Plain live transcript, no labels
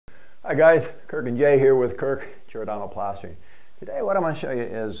Hi guys, Kirk and Jay here with Kirk, Giordano Plastering. Today what I'm going to show you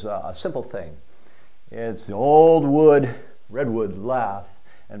is a simple thing. It's the old wood, redwood lath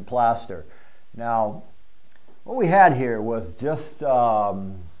and plaster. Now, what we had here was just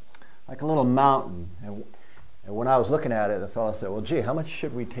like a little mountain. And when I was looking at it, the fellow said, well gee, how much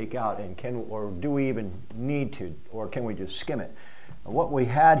should we take out, and do we even need to, or can we just skim it? And what we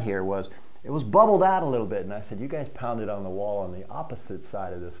had here was, it was bubbled out a little bit, and I said, you guys pounded on the wall on the opposite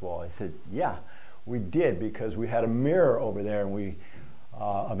side of this wall. He said, yeah, we did, because we had a mirror over there, and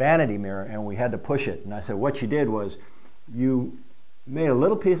a vanity mirror, and we had to push it. And I said, what you did was, you made a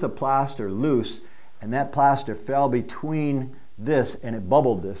little piece of plaster loose, and that plaster fell between this, and it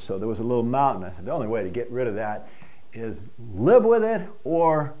bubbled this, so there was a little mountain. I said, the only way to get rid of that is live with it,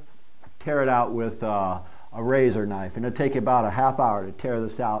 or tear it out with a razor knife, and it'll take you about a half hour to tear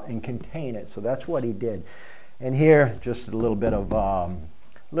this out and contain it. So that's what he did. And here, just a little bit of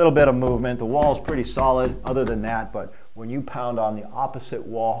movement. The wall's pretty solid other than that, but when you pound on the opposite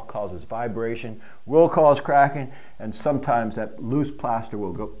wall, causes vibration, will cause cracking, and sometimes that loose plaster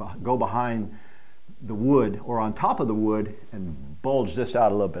will go behind the wood or on top of the wood and bulge this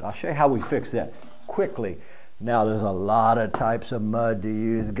out a little bit. I'll show you how we fix that quickly. Now, there's a lot of types of mud to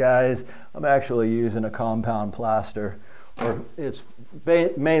use, guys. I'm actually using a compound plaster, or it's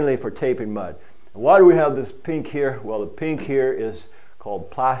mainly for taping mud. And why do we have this pink here? Well, the pink here is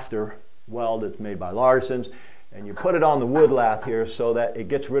called plaster weld. It's made by Larson's, and you put it on the wood lath here so that it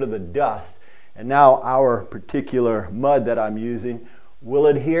gets rid of the dust. And now our particular mud that I'm using will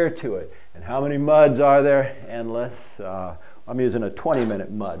adhere to it. And how many muds are there? Endless. I'm using a 20-minute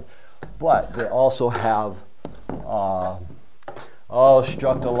mud. But they also have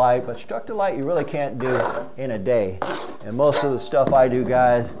Structilite, but Structilite you really can't do in a day, and most of the stuff I do,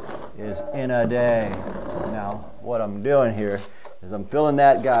 guys, is in a day. Now what I'm doing here is I'm filling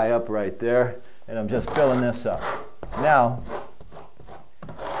that guy up right there, and I'm just filling this up. Now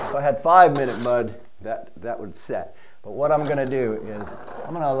if I had 5-minute mud, that would set, but what I'm going to do is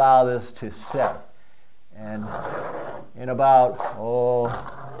I'm going to allow this to set, and in about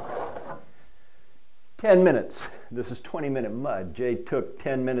 10 minutes. This is 20-minute mud. Jay took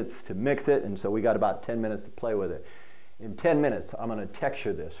 10 minutes to mix it, and so we got about 10 minutes to play with it. In 10 minutes, I'm going to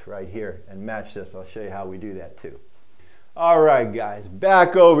texture this right here and match this. I'll show you how we do that too. All right, guys,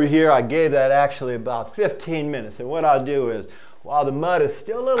 back over here. I gave that actually about 15 minutes, and what I'll do is, while the mud is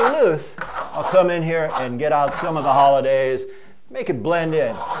still a little loose, I'll come in here and get out some of the holidays, make it blend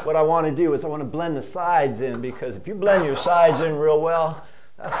in. What I want to do is I want to blend the sides in, because if you blend your sides in real well,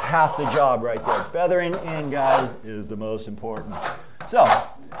 that's half the job right there. Feathering in, guys, is the most important. So,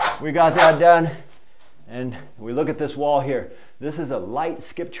 we got that done, and we look at this wall here. This is a light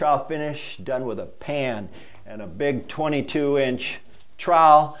skip trowel finish done with a pan and a big 22-inch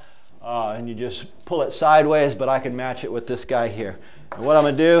trowel, and you just pull it sideways, but I can match it with this guy here. And what I'm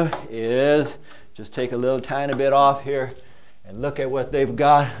going to do is just take a little tiny bit off here and look at what they've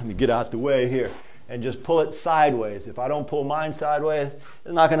got. Let me get out the way here. And just pull it sideways. If I don't pull mine sideways,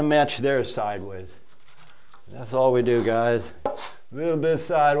 it's not going to match theirs sideways. That's all we do, guys. A little bit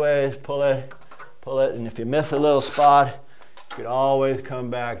sideways, pull it, and if you miss a little spot, you can always come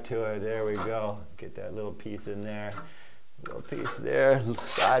back to it. There we go. Get that little piece in there. Little piece there,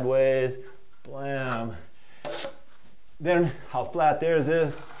 sideways, blam. Then, how flat theirs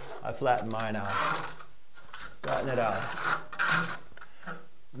is, I flatten mine out. Flatten it out.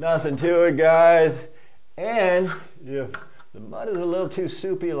 Nothing to it, guys. And if the mud is a little too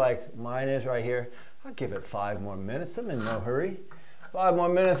soupy like mine is right here, I'll give it 5 more minutes. I'm in no hurry. 5 more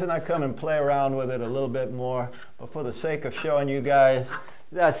minutes, and I come and play around with it a little bit more. But for the sake of showing you guys,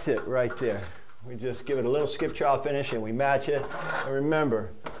 that's it right there. We just give it a little skip trowel finish and we match it. And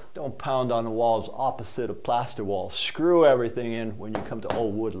remember, don't pound on the walls opposite of plaster walls. Screw everything in when you come to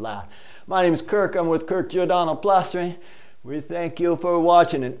old wood lath. My name is Kirk. I'm with Kirk Giordano Plastering. We thank you for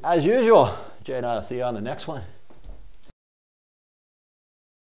watching, and as usual, Jay and I'll see you on the next one.